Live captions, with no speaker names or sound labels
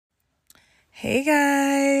Hey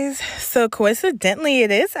guys, so coincidentally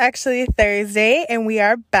it is actually Thursday and we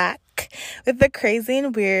are back with the Crazy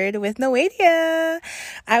and Weird with Noedia.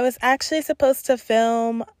 I was actually supposed to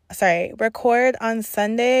record on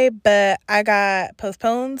Sunday, but I got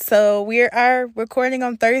postponed, so we are recording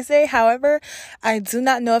on Thursday. However, I do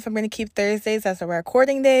not know if I'm going to keep Thursdays as the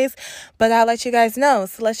recording days, but I'll let you guys know.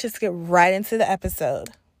 So let's just get right into the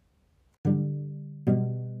episode.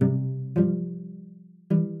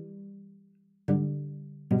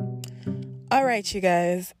 All right, you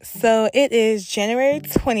guys. So it is January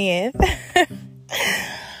 20th.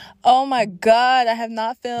 Oh my God, I have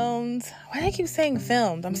not filmed. Why do I keep saying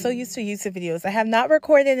filmed? I'm so used to YouTube videos. I have not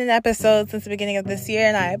recorded an episode since the beginning of this year,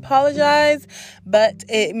 and I apologize, but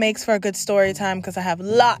it makes for a good story time because I have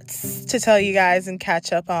lots to tell you guys and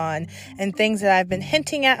catch up on, and things that I've been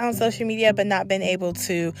hinting at on social media but not been able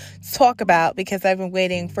to talk about because I've been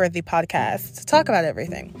waiting for the podcast to talk about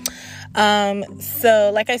everything.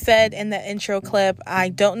 So like I said in the intro clip, I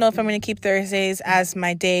don't know if I'm going to keep Thursdays as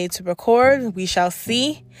my day to record. We shall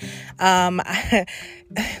see.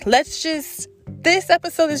 This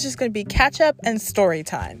episode is just going to be catch up and story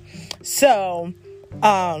time. So,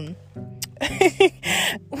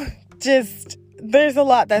 there's a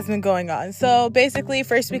lot that's been going on. So basically,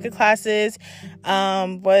 first week of classes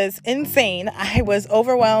was insane. I was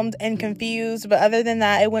overwhelmed and confused, but other than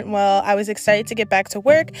that, it went well. I was excited to get back to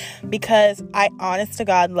work because I, honest to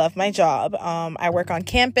God, love my job. I work on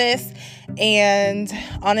campus, and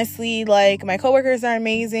honestly, my coworkers are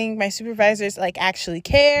amazing. My supervisors actually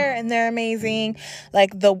care, and they're amazing.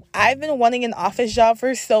 I've been wanting an office job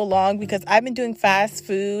for so long because I've been doing fast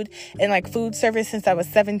food and food service since I was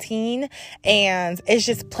 17, and it's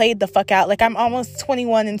just played the fuck out. I'm almost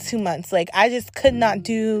 21 in 2 months. I just could not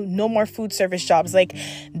do no more food service jobs.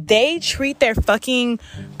 They treat their fucking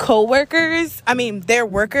coworkers, their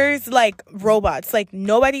workers, like robots.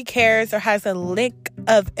 Nobody cares or has a lick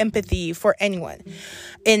of empathy for anyone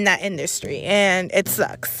in that industry, and it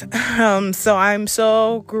sucks. So I'm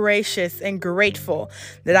so gracious and grateful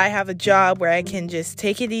that I have a job where I can just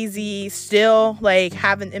take it easy, still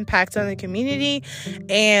have an impact on the community,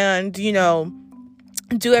 and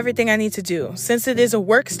do everything I need to do. Since it is a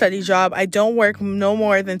work study job, I don't work no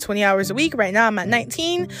more than 20 hours a week. Right now I'm at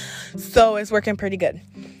 19, so it's working pretty good.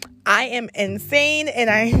 I am insane, and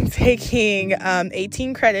I'm taking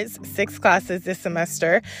 18 credits, 6 classes this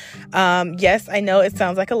semester. Yes, I know it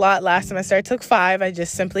sounds like a lot. Last semester I took 5. I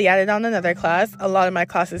just simply added on another class. A lot of my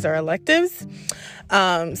classes are electives.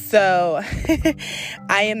 So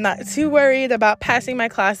I am not too worried about passing my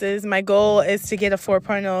classes. My goal is to get a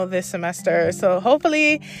 4.0 this semester. So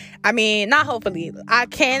hopefully, I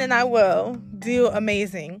can and I will do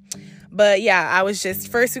amazing. But yeah,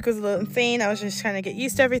 first week was a little insane. I was just trying to get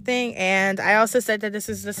used to everything. And I also said that this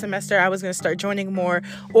is the semester I was going to start joining more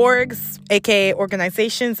orgs, aka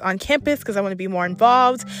organizations on campus, because I want to be more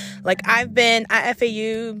involved. I've been at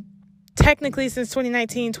FAU technically since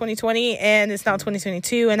 2019, 2020, and it's now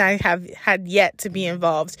 2022, and I have had yet to be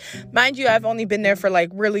involved. Mind you, I've only been there for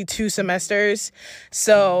really 2 semesters,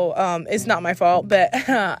 so it's not my fault, but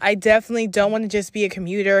I definitely don't want to just be a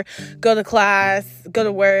commuter, go to class, go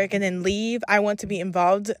to work, and then leave. I want to be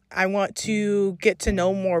involved. I want to get to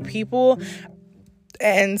know more people.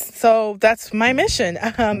 And so that's my mission.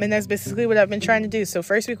 And that's basically what I've been trying to do. So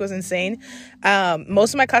first week was insane.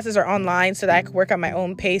 Most of my classes are online so that I could work at my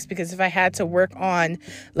own pace, because if I had to work on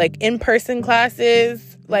in-person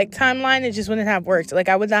classes, timeline, it just wouldn't have worked.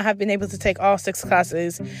 I would not have been able to take all 6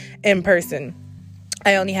 classes in person.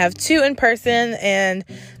 I only have 2 in person, and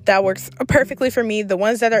that works perfectly for me. The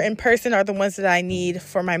ones that are in person are the ones that I need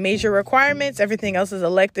for my major requirements. Everything else is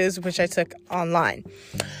electives, which I took online.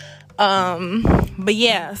 But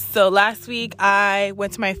yeah, so last week I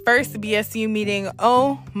went to my first BSU meeting.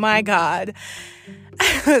 Oh my God.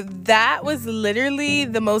 That was literally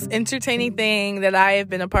the most entertaining thing that I have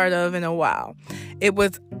been a part of in a while. It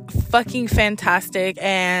was fucking fantastic,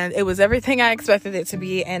 and it was everything I expected it to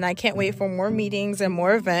be, and I can't wait for more meetings and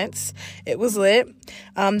more events. It was lit.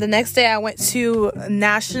 The next day I went to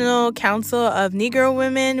National Council of Negro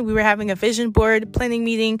Women. We were having a vision board planning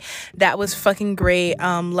meeting. That was fucking great.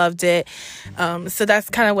 Loved it. So that's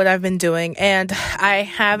kind of what I've been doing, and I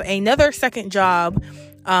have another second job.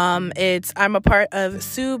 I'm a part of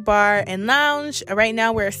Sue Bar and Lounge. Right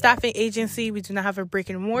now we're a staffing agency. We do not have a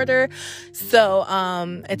brick and mortar. So,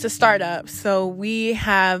 it's a startup. So we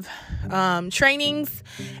have, trainings,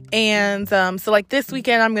 and, so this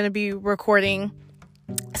weekend I'm going to be recording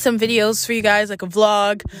some videos for you guys, like a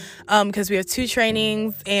vlog, because we have 2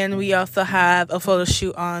 trainings and we also have a photo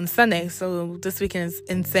shoot on Sunday. So this weekend is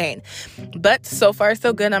insane, but so far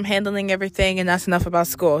so good. I'm handling everything, and that's enough about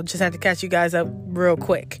school. Just had to catch you guys up real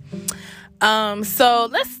quick. So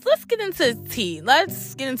let's get into tea.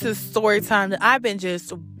 Let's get into the story time that I've been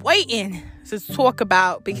just waiting to talk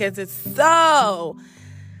about, because it's so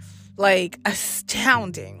like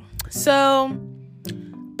astounding. So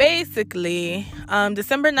basically,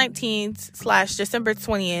 December 19th / December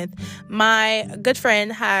 20th, my good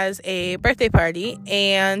friend has a birthday party,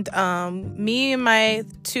 and me and my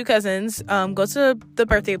 2 cousins go to the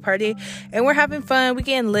birthday party, and we're having fun. We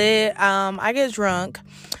getting lit. I get drunk,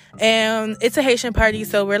 and it's a Haitian party,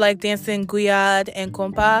 so we're like dancing guyad and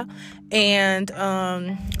compa. And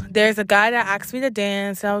there's a guy that asked me to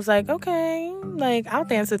dance, and I was like, okay, like, I'll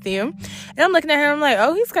dance with you. And I'm looking at him, I'm like,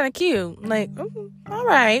 oh, he's kind of cute. Like, all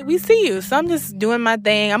right, we see you. So I'm just doing my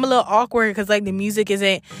thing. I'm a little awkward because, like, the music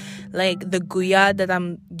isn't like the guyad that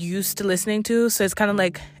I'm used to listening to. So it's kind of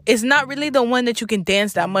like, it's not really the one that you can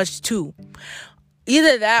dance that much to.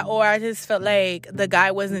 Either that, or I just felt like the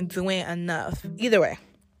guy wasn't doing enough. Either way,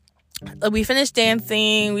 we finished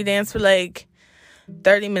dancing. We danced for like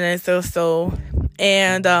 30 minutes or so,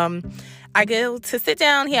 and I get to sit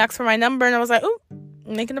down. He asked for my number, and I was like, ooh,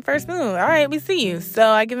 making the first move. All right, we see you. So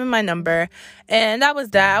I give him my number, and that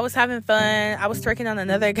was that. I was having fun. I was twerking on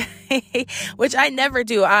another guy, which I never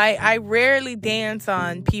do. I rarely dance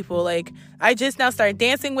on people. Like, I just now started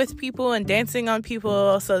dancing with people and dancing on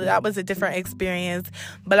people, so that was a different experience.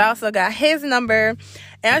 But I also got his number,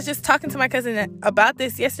 and I was just talking to my cousin about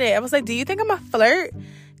this yesterday. I was like, do you think I'm a flirt?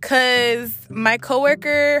 Because my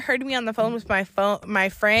coworker heard me on the phone with my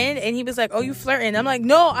friend, and he was like, oh, you flirting? I'm like,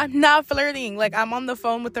 no, I'm not flirting. Like, I'm on the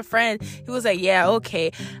phone with a friend. He was like, yeah, okay.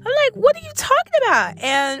 I'm like, what are you talking about?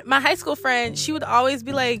 And my high school friend, she would always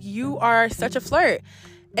be like, you are such a flirt.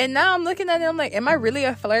 And now I'm looking at it, I'm like, am I really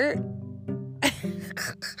a flirt?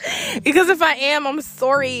 Because if I am, I'm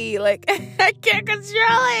sorry. Like, I can't control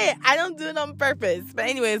it. I don't do it on purpose. But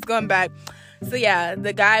anyways, going back. So yeah,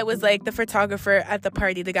 the guy was like the photographer at the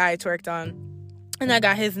party, the guy I twerked on. And I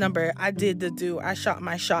got his number. I shot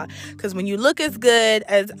my shot. Because when you look as good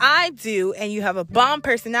as I do, and you have a bomb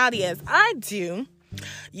personality as I do,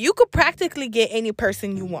 you could practically get any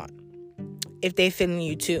person you want if they fit in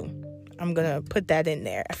you too. I'm going to put that in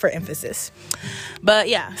there for emphasis. But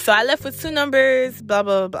yeah, so I left with 2 numbers, blah,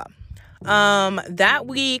 blah, blah, blah. That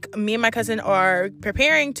week, me and my cousin are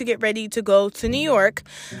preparing to get ready to go to New York,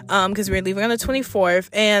 because we're leaving on the 24th,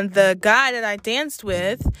 and the guy that I danced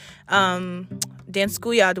with, danced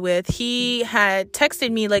guyad with, he had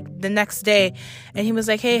texted me like the next day, and he was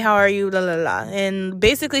like, hey, how are you, la la la, and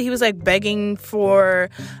basically he was like begging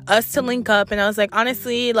for us to link up, and I was like,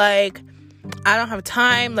 honestly, like, I don't have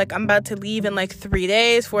time. Like, I'm about to leave in like 3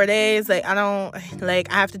 days, 4 days. Like, I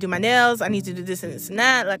have to do my nails. I need to do this and this and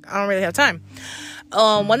that. Like, I don't really have time.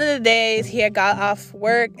 One of the days he had got off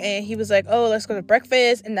work, and he was like, oh, let's go to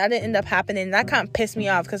breakfast. And that didn't end up happening. And that kind of pissed me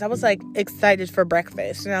off, because I was like excited for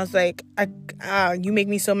breakfast. And I was like, you make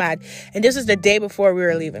me so mad. And this was the day before we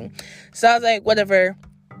were leaving. So I was like, whatever.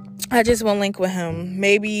 I just won't link with him.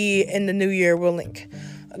 Maybe in the new year we'll link.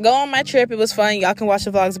 Go on my trip. It was fun. Y'all can watch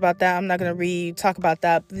the vlogs about that. I'm not going to talk about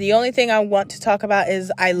that. The only thing I want to talk about is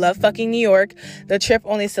I love fucking New York. The trip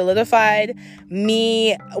only solidified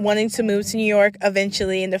me wanting to move to New York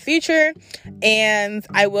eventually in the future. And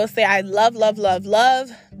I will say I love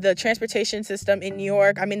the transportation system in New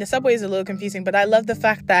York. I mean, the subway is a little confusing, but I love the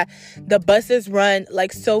fact that the buses run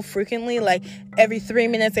like so frequently, like every 3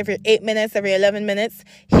 minutes, every 8 minutes, every 11 minutes.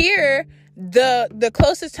 Here, the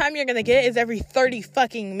closest time you're gonna get is every 30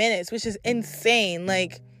 fucking minutes, which is insane.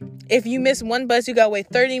 Like, if you miss one bus, you gotta wait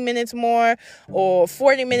 30 minutes more, or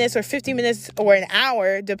 40 minutes, or 50 minutes, or an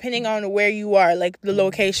hour, depending on where you are, like the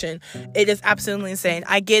location. It is absolutely insane.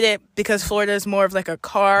 I get it, because Florida is more of like a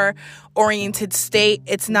car-oriented state.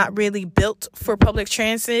 It's not really built for public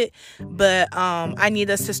transit, but I need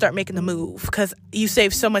us to start making the move, because you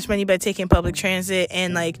save so much money by taking public transit,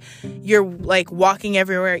 and like you're like walking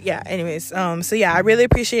everywhere. Yeah, anyways, so yeah, I really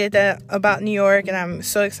appreciate that about New York, and I'm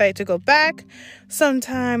so excited to go back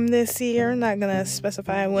sometime this year. I'm not gonna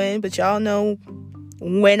specify when, but y'all know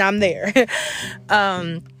when I'm there.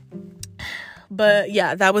 But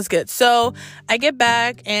yeah, that was good. So I get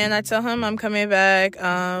back, and I tell him I'm coming back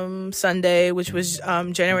Sunday, which was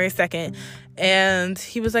January 2nd, and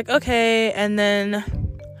he was like, okay. And then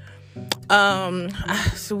oh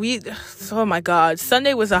my God,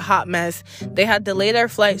 Sunday was a hot mess. They had delayed our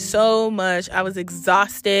flight so much. I was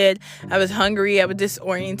exhausted. I was hungry. I was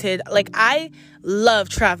disoriented. Like, I love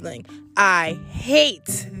traveling. I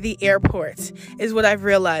hate the airport is what I've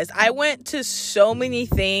realized. I went to so many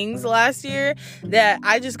things last year that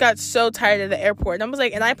I just got so tired of the airport. And I was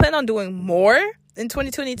like, and I plan on doing more in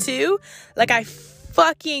 2022. Like, I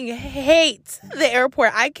fucking hate the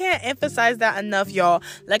airport. I can't emphasize that enough, y'all.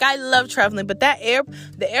 Like, I love traveling, but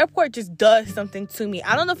the airport just does something to me.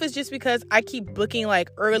 I don't know if it's just because I keep booking like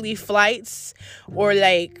early flights, or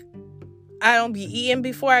like I don't be eating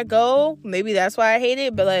before I go. Maybe that's why I hate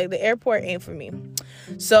it, but like the airport ain't for me.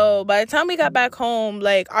 So by the time we got back home,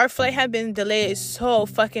 like our flight had been delayed so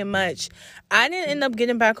fucking much. I didn't end up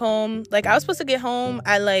getting back home. Like, I was supposed to get home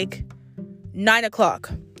at like 9 o'clock.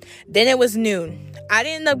 Then it was noon. I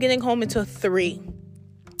didn't end up getting home until 3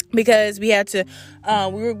 because we had to,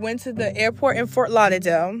 went to the airport in Fort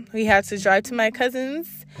Lauderdale. We had to drive to my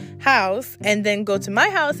cousin's house and then go to my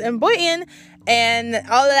house in Boynton. And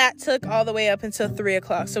all of that took all the way up until 3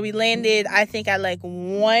 o'clock. So we landed, I think, at like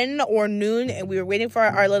 1 or noon. And we were waiting for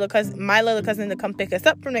my little cousin to come pick us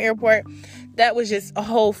up from the airport. That was just a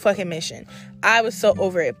whole fucking mission. I was so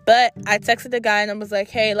over it. But I texted the guy and I was like,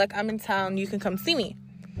 hey, like, I'm in town. You can come see me.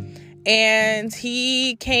 And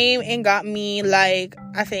he came and got me, like,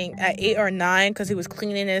 I think at 8 or 9 because he was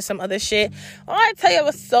cleaning and some other shit. Oh, I tell you, I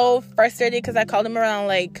was so frustrated because I called him around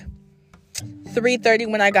like 3:30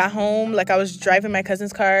 when I got home. Like, I was driving my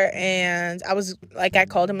cousin's car and I was like, I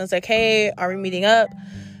called him. I was like, hey, are we meeting up?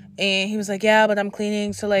 And he was like, yeah, but I'm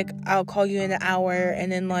cleaning, so like I'll call you in an hour.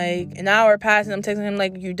 And then like an hour passed and I'm texting him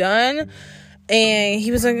like, you done? And he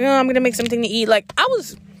was like, no, I'm gonna make something to eat. Like, I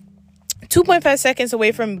was 2.5 seconds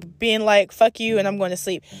away from being like, fuck you, and I'm going to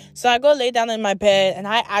sleep. So I go lay down in my bed and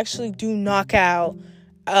I actually do knock out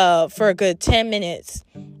for a good 10 minutes.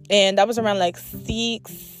 And that was around like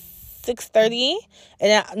 6:30.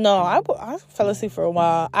 And I fell asleep for a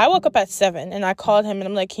while. I woke up at 7 and I called him and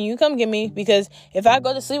I'm like, can you come get me? Because if I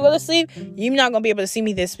go to sleep, you're not going to be able to see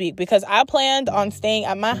me this week. Because I planned on staying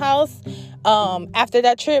at my house after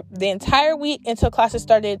that trip the entire week until classes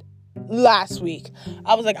started last week.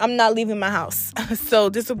 I was like, I'm not leaving my house. So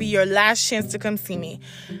this will be your last chance to come see me.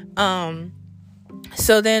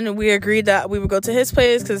 So then we agreed that we would go to his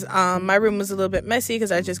place because my room was a little bit messy because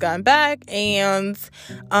I just gotten back, and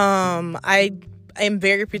I am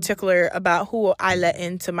very particular about who I let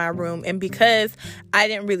into my room. And because I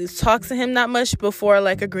didn't really talk to him that much before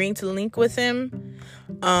like agreeing to link with him,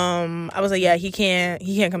 I was like, yeah, he can't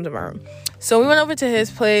come to my room. So we went over to his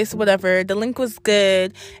place, whatever. The link was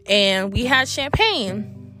good and we had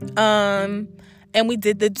champagne. And we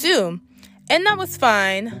did the do. And that was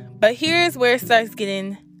fine. But here's where it starts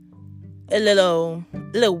getting a little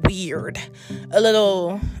weird. A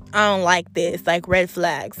little, I don't like this, like red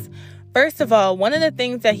flags. First of all, one of the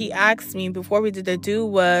things that he asked me before we did the do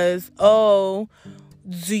was, oh,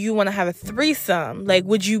 do you want to have a threesome? Like,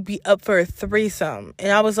 would you be up for a threesome?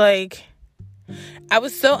 And I was like, I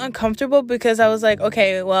was so uncomfortable because I was like,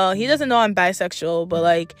 okay, well, he doesn't know I'm bisexual, but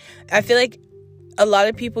like, I feel like a lot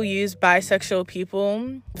of people use bisexual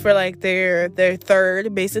people for like their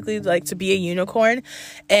third, basically, like to be a unicorn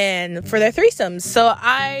and for their threesomes. So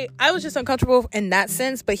I was just uncomfortable in that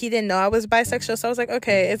sense, but he didn't know I was bisexual. So I was like,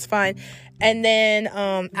 okay, it's fine. And then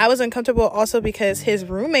I was uncomfortable also because his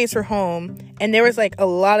roommates were home and there was like a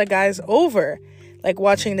lot of guys over, like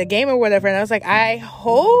watching the game or whatever. And I was like, I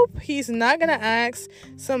hope he's not gonna ask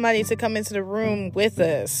somebody to come into the room with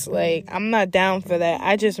us. Like, I'm not down for that.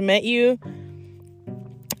 I just met you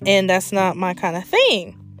and that's not my kind of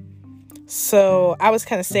thing. So I was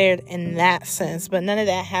kind of scared in that sense, but none of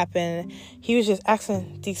that happened. He was just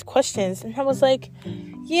asking these questions and I was like,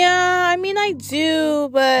 yeah, I mean, I do,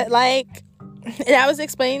 but like, and I was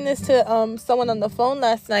explaining this to someone on the phone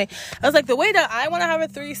last night. I was like, the way that I want to have a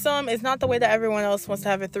threesome is not the way that everyone else wants to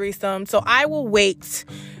have a threesome. So I will wait,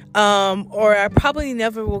 or I probably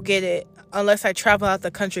never will get it unless I travel out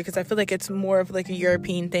the country, because I feel like it's more of like a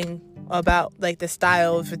European thing about like the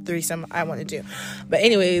style of a threesome I want to do. But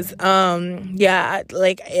anyways, yeah,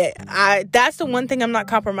 like that's the one thing I'm not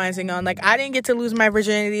compromising on. Like, I didn't get to lose my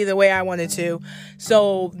virginity the way I wanted to,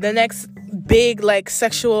 so the next big like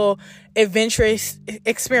sexual adventurous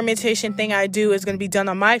experimentation thing I do is going to be done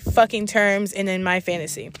on my fucking terms and in my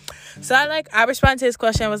fantasy. So I responded to his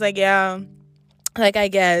question. I was like, yeah, like, I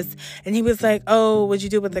guess. And he was like, oh, what'd you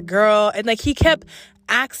do with the girl? And like, he kept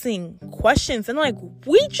asking questions and like,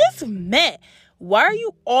 we just met, why are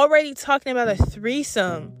you already talking about a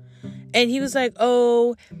threesome? And he was like,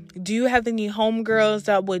 oh, do you have any homegirls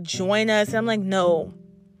that would join us? And I'm like, no,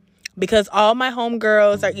 because all my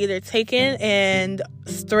homegirls are either taken and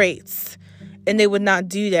straights and they would not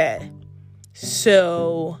do that.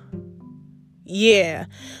 So yeah,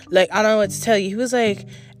 like, I don't know what to tell you. He was like,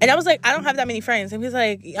 and I was like, I don't have that many friends. And he was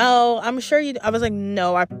like, oh, I'm sure you, I was like,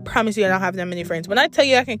 no, I promise you I don't have that many friends. When I tell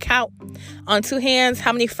you I can count on two hands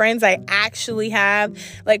how many friends I actually have,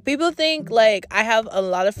 like, people think, like, I have a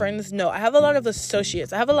lot of friends. No, I have a lot of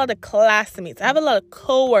associates. I have a lot of classmates. I have a lot of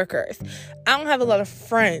coworkers. I don't have a lot of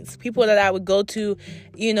friends, people that I would go to,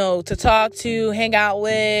 you know, to talk to, hang out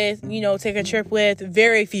with, you know, take a trip with.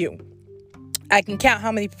 Very few. I can count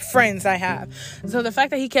how many friends I have. So the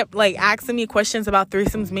fact that he kept, like, asking me questions about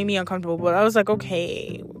threesomes made me uncomfortable. But I was like,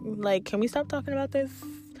 okay, like, can we stop talking about this?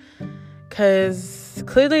 Because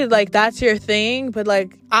clearly, like, that's your thing. But,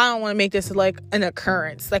 like, I don't want to make this, like, an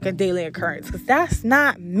occurrence, like a daily occurrence. Because that's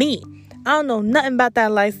not me. I don't know nothing about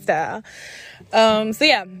that lifestyle. So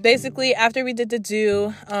yeah, basically after we did the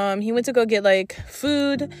do, he went to go get, like,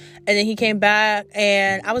 food, and then he came back,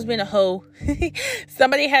 and I was being a hoe.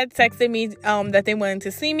 Somebody had texted me, that they wanted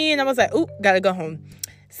to see me, and I was like, ooh, gotta go home.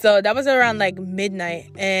 So that was around, like, midnight,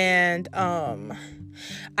 and,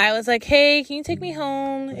 I was like, hey, can you take me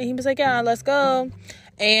home? And he was like, yeah, let's go.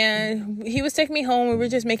 And he was taking me home. We were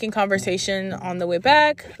just making conversation on the way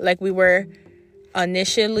back, like we were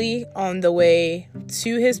initially on the way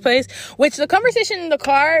to his place, which the conversation in the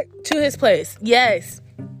car to his place, yes,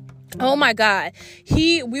 oh my god,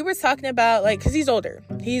 we were talking about, like, because he's older,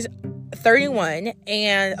 he's 31,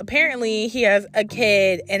 and apparently he has a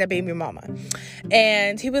kid and a baby mama,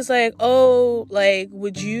 and he was like, oh, like,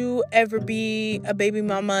 would you ever be a baby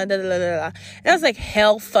mama, da, da, da, da. And I was like,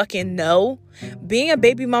 hell fucking no, being a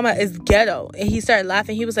baby mama is ghetto. And he started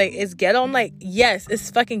laughing. He was like, it's ghetto? I'm like, yes,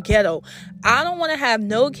 it's fucking ghetto. I don't want to have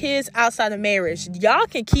no kids outside of marriage. Y'all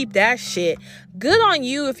can keep that shit. Good on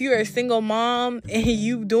you if you're a single mom and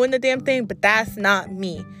you doing the damn thing, but that's not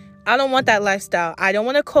me. I don't want that lifestyle. I don't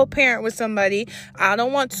want to co-parent with somebody. I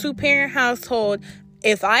don't want two-parent household.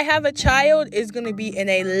 If I have a child, it's going to be in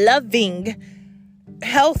a loving,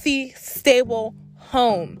 healthy, stable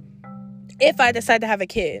home. If I decide to have a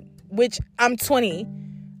kid, which I'm 20,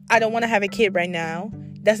 I don't want to have a kid right now.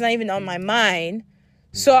 That's not even on my mind.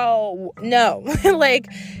 So, no. Like,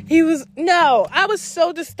 I was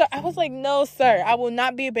so disturbed. I was like, no, sir, I will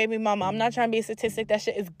not be a baby mama. I'm not trying to be a statistic. That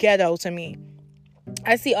shit is ghetto to me.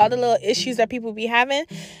 I see all the little issues that people be having.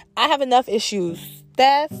 I have enough issues.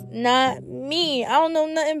 That's not me. I don't know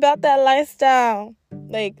nothing about that lifestyle.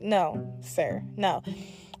 Like, no, sir, no.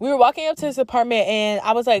 We were walking up to his apartment, and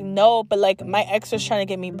I was like, no, but, like, my ex was trying to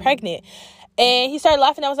get me pregnant. And he started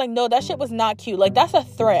laughing. I was like, no, that shit was not cute. Like, that's a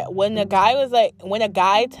threat. When a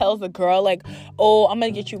guy tells a girl, like, oh, I'm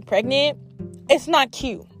going to get you pregnant, it's not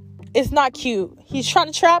cute. It's not cute. He's trying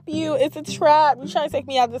to trap you. It's a trap. You're trying to take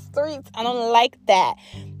me out of the streets. I don't like that.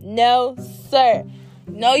 No, sir.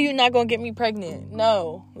 No, you're not going to get me pregnant.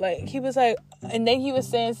 No. Like, he was like, and then he was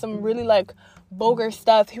saying some really, like, vulgar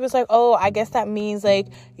stuff. He was like, oh, I guess that means, like,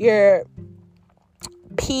 your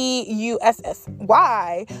PUSSY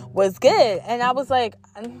was good. And I was like,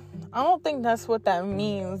 I don't think that's what that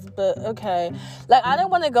means, but okay. Like, I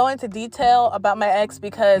didn't want to go into detail about my ex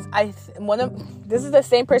because this is the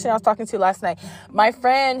same person I was talking to last night. My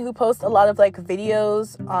friend who posts a lot of, like,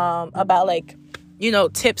 videos about, like, you know,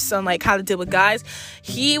 tips on, like, how to deal with guys.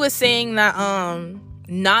 He was saying that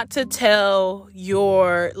not to tell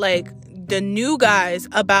your, like, the new guys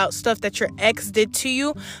about stuff that your ex did to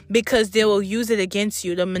you, because they will use it against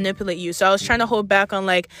you to manipulate you. So I was trying to hold back on,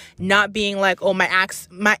 like, not being like, oh, my ex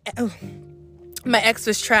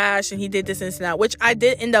was trash and he did this and that, which I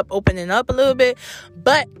did end up opening up a little bit.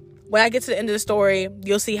 But when I get to the end of the story,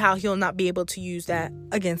 you'll see how he'll not be able to use that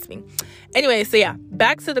against me. Anyway, so yeah,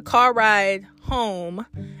 back to the car ride home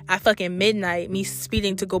at fucking midnight, me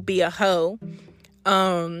speeding to go be a hoe.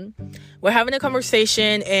 We're having a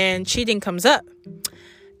conversation and cheating comes up.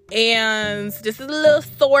 And this is a little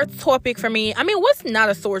sore topic for me. I mean, what's not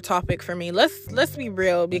a sore topic for me? Let's be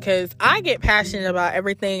real, because I get passionate about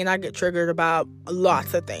everything and I get triggered about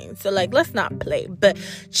lots of things. So, like, let's not play. But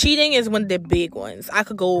cheating is one of the big ones. I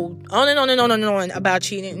could go on and on and on and on about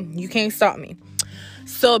cheating. You can't stop me.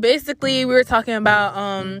 So basically, we were talking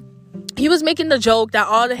about he was making the joke that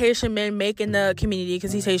all the Haitian men make in the community,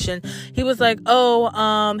 because he's Haitian. He was like,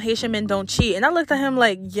 oh, Haitian men don't cheat. And I looked at him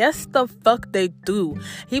like, yes, the fuck they do.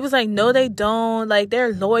 He was like, no, they don't. Like,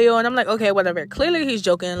 they're loyal. And I'm like, okay, whatever. Clearly he's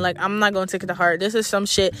joking. Like, I'm not going to take it to heart. This is some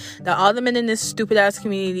shit that all the men in this stupid ass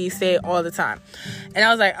community say all the time. And I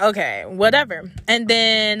was like, okay, whatever. And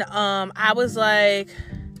then I was like,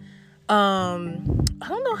 I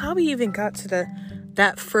don't know how we even got to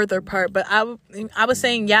that further part, but I was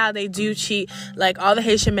saying, yeah, they do cheat. Like, all the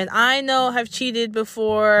Haitian men I know have cheated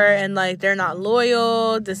before, and, like, they're not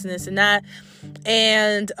loyal, this and this and that.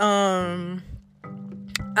 And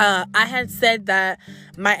I had said that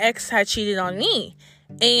my ex had cheated on me.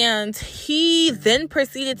 And he then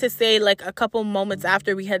proceeded to say, like, a couple moments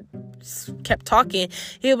after we had kept talking,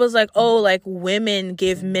 he was like, oh, like, women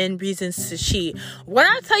give men reasons to cheat. When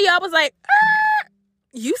I tell you, I was like,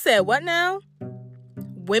 you said what now?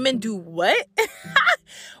 Women do what?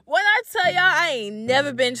 When I tell y'all, I ain't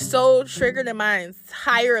never been so triggered in my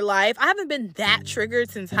entire life. I haven't been that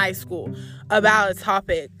triggered since high school about a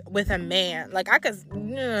topic with a man. Like, I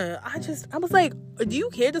was like, do you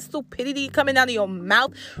hear the stupidity coming out of your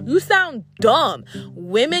mouth? You sound dumb.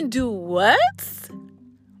 Women do what?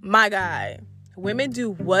 My guy. Women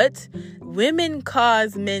do what? Women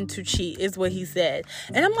cause men to cheat, is what he said.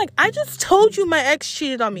 And I'm like, I just told you my ex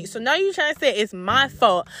cheated on me. So now you're trying to say it's my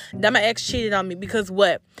fault that my ex cheated on me because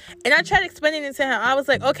what? And I tried explaining it to him. I was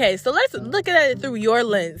like, okay, so let's look at it through your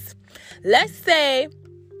lens. Let's say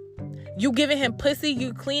you giving him pussy,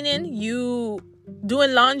 you cleaning, you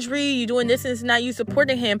doing laundry, you doing this and this, not you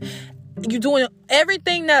supporting him. You doing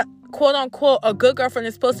everything that, quote unquote, a good girlfriend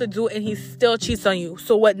is supposed to do, and he still cheats on you.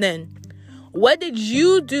 So what then? What did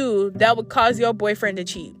you do that would cause your boyfriend to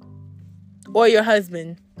cheat? Or your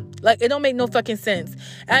husband? Like, it don't make no fucking sense.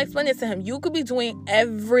 And I explained it to him. You could be doing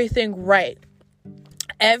everything right.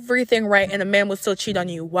 Everything right, and a man will still cheat on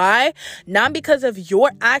you. Why? Not because of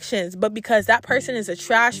your actions, but because that person is a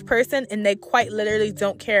trash person and they quite literally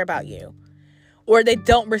don't care about you. Or they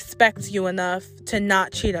don't respect you enough to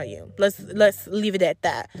not cheat on you. Let's leave it at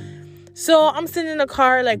that. So I'm sitting in the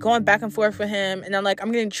car, like, going back and forth with him. And I'm like,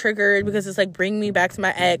 I'm getting triggered because it's like bringing me back to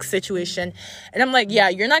my ex situation. And I'm like, yeah,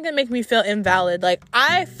 you're not going to make me feel invalid. Like,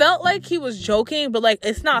 I felt like he was joking, but, like,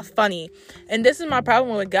 it's not funny. And this is my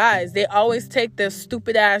problem with guys. They always take their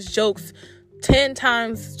stupid ass jokes 10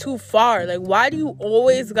 times too far. Like, why do you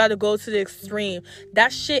always got to go to the extreme?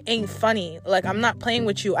 That shit ain't funny. Like, I'm not playing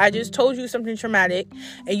with you. I just told you something traumatic,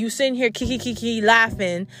 and you sitting here kiki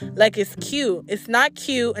laughing like it's cute. It's not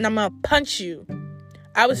cute, and I'm gonna punch you.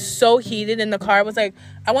 I was so heated in the car. I was like,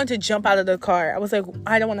 I wanted to jump out of the car. I was like,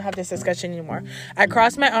 I don't want to have this discussion anymore. I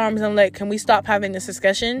crossed my arms. I'm like, can we stop having this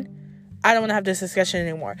discussion? I don't want to have this discussion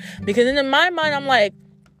anymore. Because in my mind, I'm like,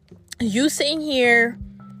 you sitting here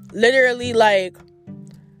literally, like,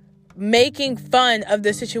 making fun of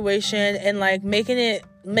the situation and, like,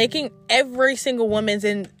 making every single woman's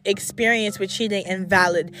experience with cheating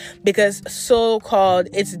invalid because so-called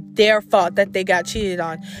it's their fault that they got cheated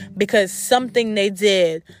on because something they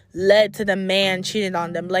did led to the man cheating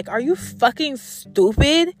on them. Like, are you fucking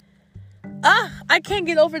stupid? I can't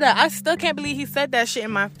get over that. I still can't believe he said that shit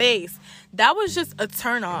in my face. That was just a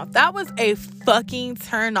turn off. That was a fucking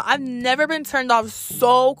turn off. I've never been turned off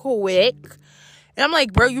so quick. And I'm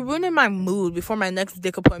like, bro, you're ruining my mood before my next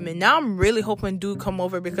dick appointment. Now I'm really hoping dude come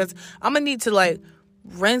over because I'm gonna need to, like,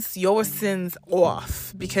 rinse your sins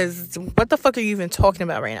off. Because what the fuck are you even talking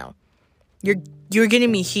about right now? You're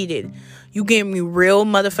getting me heated. You getting me real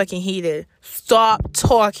motherfucking heated. Stop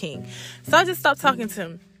talking. So I just stopped talking to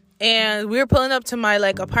him. And we were pulling up to my,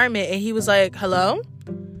 like, apartment, and he was like, hello?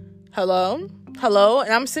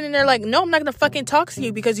 And I'm sitting there like, no, I'm not gonna fucking talk to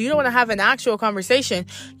you because you don't want to have an actual conversation.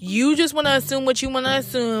 You just want to assume what you want to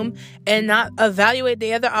assume and not evaluate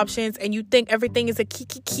the other options, and you think everything is a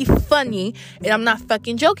kiki funny, and I'm not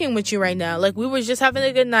fucking joking with you right now. Like, we were just having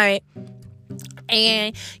a good night,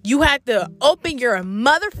 and you had to open your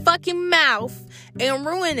motherfucking mouth and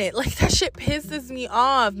ruin it. Like, that shit pisses me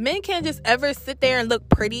off. Men can't just ever sit there and look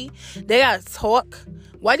pretty. They gotta talk.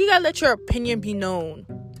 Why do you gotta let your opinion be known?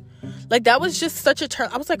 Like, that was just such a turn.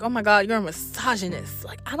 I was like, oh my God, you're a misogynist.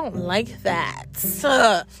 Like, I don't like that.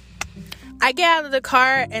 I get out of the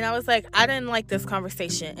car and I was like, I didn't like this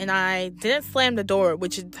conversation. And I didn't slam the door,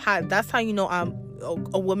 that's how you know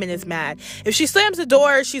a woman is mad. If she slams the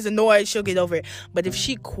door, she's annoyed, she'll get over it. But if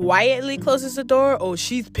she quietly closes the door, oh,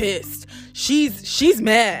 she's pissed. She's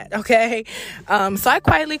mad, okay? So I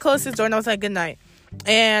quietly closed his door and I was like, good night.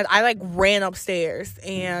 And I, like, ran upstairs.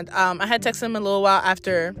 And I had texted him a little while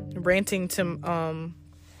after ranting to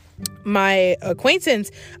my acquaintance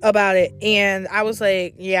about it. And I was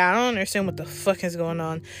like, yeah, I don't understand what the fuck is going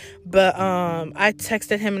on. But I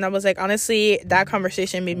texted him and I was like, honestly, that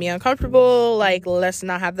conversation made me uncomfortable. Like, let's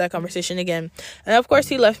not have that conversation again. And of course,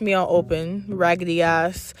 he left me all open, raggedy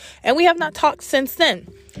ass. And we have not talked since then.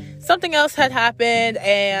 Something else had happened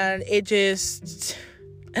and it just...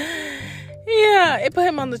 yeah, it put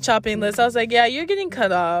him on the chopping list. I was like, yeah, you're getting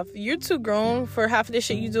cut off. You're too grown for half of the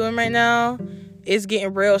shit you're doing right now. It's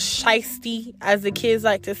getting real shiesty, as the kids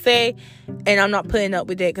like to say. And I'm not putting up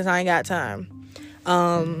with it because I ain't got time.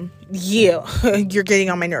 Yeah, you're getting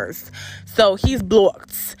on my nerves. So he's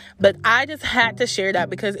blocked. But I just had to share that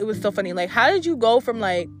because it was so funny. Like, how did you go from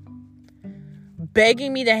like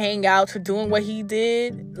begging me to hang out to doing what he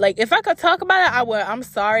did? Like, if I could talk about it, I would. I'm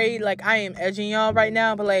sorry, like, I am edging y'all right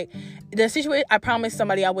now, but like, the situation, I promised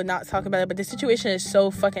somebody I would not talk about it, but the situation is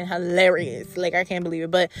so fucking hilarious. Like, I can't believe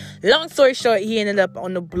it. But long story short, he ended up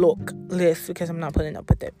on the block list because I'm not putting up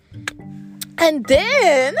with it. And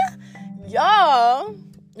then, y'all,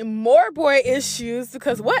 more boy issues,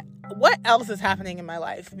 because what else is happening in my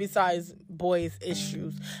life besides boys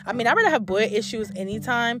issues? I mean, I'd rather have boy issues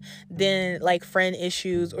anytime than like friend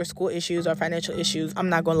issues or school issues or financial issues. I'm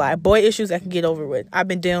not gonna lie. Boy issues I can get over with. I've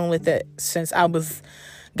been dealing with it since I was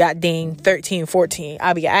goddamn 13, 14.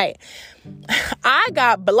 I'll be all right. I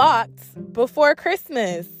got blocked before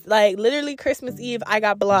Christmas. Like, literally Christmas Eve, I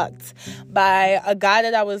got blocked by a guy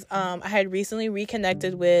that I had recently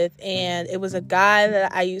reconnected with, and it was a guy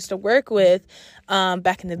that I used to work with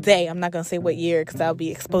back in the day. I'm not gonna say what year because I'll be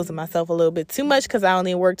exposing myself a little bit too much because I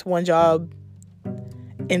only worked one job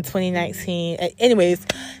in 2019. Anyways,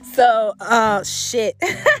 so shit.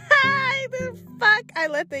 The fuck, I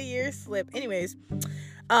let the year slip. Anyways,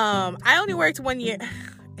 I only worked 1 year.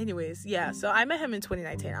 Anyways, yeah, so I met him in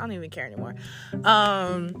 2019. I don't even care anymore.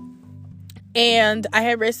 And I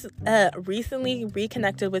had recently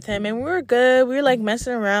reconnected with him, and we were good. We were like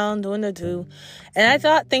messing around, doing the do. And I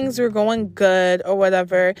thought things were going good or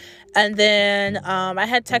whatever. And then I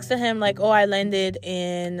had texted him like, oh, I landed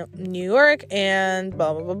in New York and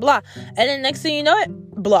blah, blah, blah, blah. And then next thing you know, it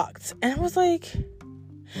blocked. And I was like,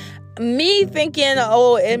 me thinking,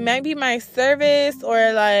 oh, it might be my service,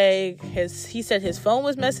 or like he said his phone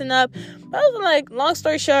was messing up. But I was like, long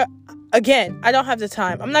story short, again, I don't have the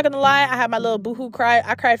time. I'm not gonna lie, I had my little boohoo cry.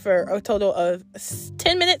 I cried for a total of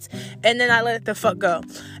 10 minutes, and then I let the fuck go.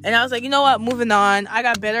 And I was like, you know what, moving on. I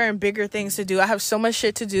got better and bigger things to do. I have so much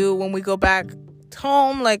shit to do when we go back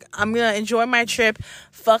home. Like, I'm gonna enjoy my trip,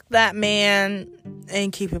 fuck that man,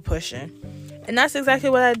 and keep it pushing. And that's exactly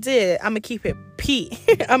what I did. I'm gonna keep it P.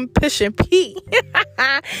 I'm pushing P.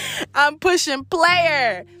 I'm pushing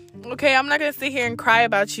player. Okay, I'm not gonna sit here and cry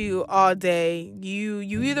about you all day. You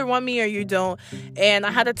either want me or you don't. And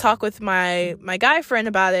I had to talk with my guy friend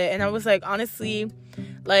about it, and I was like, honestly,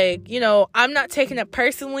 like, you know, I'm not taking it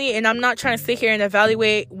personally, and I'm not trying to sit here and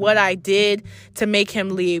evaluate what I did to make him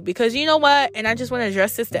leave. Because you know what? And I just want to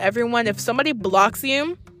address this to everyone. If somebody blocks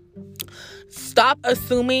you, stop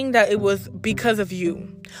assuming that it was because of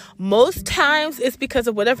you. Most times it's because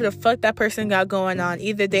of whatever the fuck that person got going on.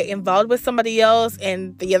 Either they're involved with somebody else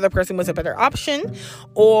and the other person was a better option,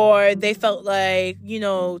 or they felt like, you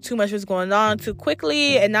know, too much was going on too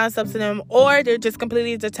quickly and now it's up to them, or they're just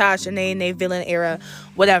completely detached and they in a villain era,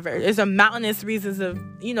 whatever. There's a mountainous reasons of,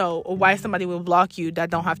 you know, why somebody will block you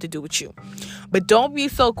that don't have to do with you. But don't be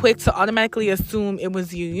so quick to automatically assume it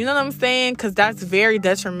was you. You know what I'm saying? Because that's very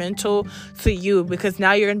detrimental to you. Because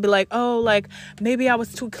now you're going to be like, oh, like, maybe I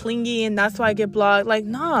was too clingy and that's why I get blocked. Like,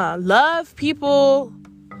 nah. Love people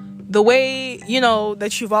the way, you know,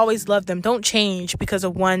 that you've always loved them. Don't change because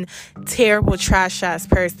of one terrible trash-ass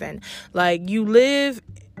person. Like, you live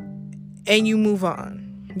and you move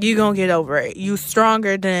on. You're going to get over it. You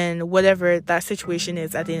stronger than whatever that situation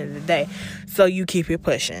is at the end of the day. So you keep it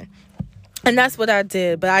pushing. And that's what I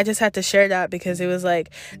did. But I just had to share that because it was like,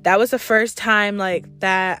 that was the first time like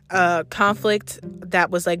that conflict that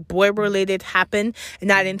was like boy related happened,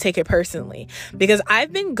 and I didn't take it personally. Because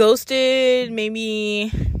I've been ghosted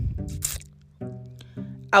maybe,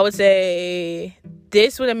 I would say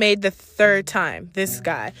this would have made the third time. This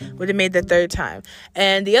guy would have made the third time.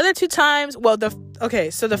 And the other two times,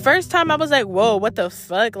 so the first time I was like, whoa, what the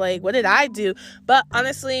fuck? Like, what did I do? But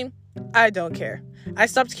honestly, I don't care. I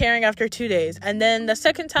stopped caring after 2 days. And then the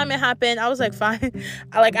second time it happened, I was like, fine.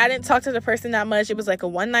 I didn't talk to the person that much. It was like a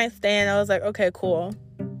one night stand. I was like, okay, cool.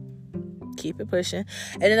 Keep it pushing.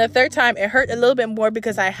 And then the third time, it hurt a little bit more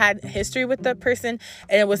because I had history with the person,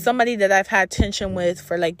 and it was somebody that I've had tension with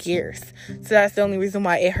for like years. So that's the only reason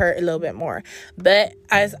why it hurt a little bit more. But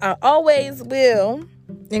as I always will,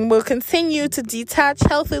 and will continue to detach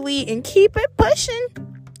healthily and keep it pushing.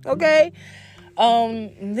 Okay?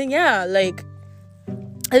 Then yeah, like,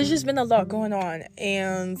 there's just been a lot going on,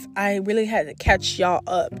 and I really had to catch y'all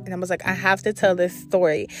up, and I was like, I have to tell this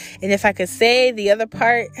story, and if I could say the other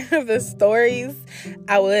part of the stories,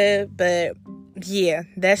 I would, but yeah,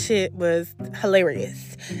 that shit was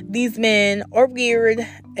hilarious. These men are weird,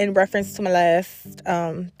 in reference to my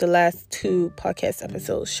the last 2 podcast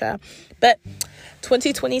episodes, but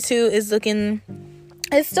 2022 is looking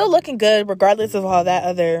it's still looking good regardless of all that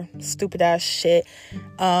other stupid ass shit.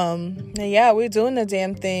 Yeah, we're doing the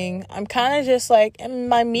damn thing. I'm kind of just like in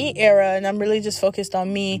my me era, and I'm really just focused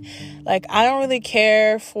on me. Like, I don't really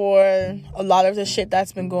care for a lot of the shit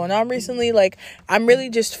that's been going on recently. Like, I'm really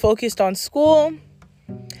just focused on school,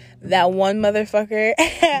 that one motherfucker,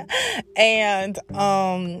 and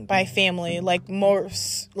my family. Like, more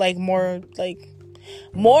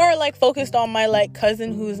focused on my like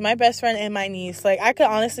cousin, who's my best friend, and my niece. Like, I could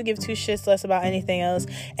honestly give two shits less about anything else.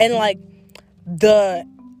 And like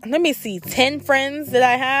let me see, 10 friends that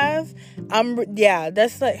I have,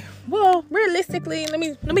 that's like, well, realistically, let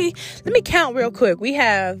me count real quick. We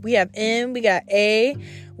have M, we got A,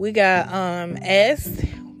 we got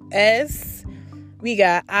S, we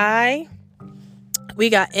got I, we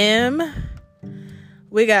got M,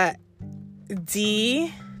 we got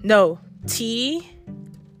D, no, T.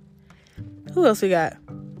 Who else we got?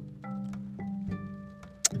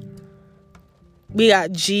 We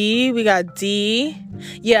got G, we got D.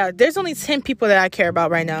 Yeah, there's only 10 people that I care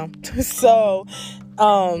about right now. So,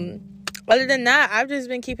 other than that, I've just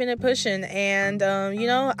been keeping it pushing. And,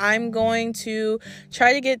 I'm going to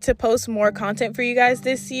try to get to post more content for you guys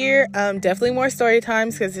this year. Definitely more story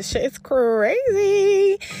times, because this shit is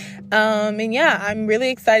crazy. And yeah, I'm really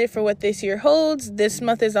excited for what this year holds. This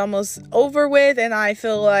month is almost over with, and I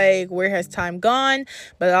feel like, where has time gone?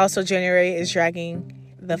 But also January is dragging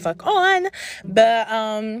the fuck on.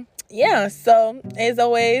 But yeah, so as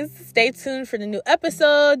always, stay tuned for the new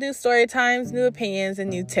episode, new story times, new opinions, and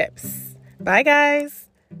new tips. Bye, guys.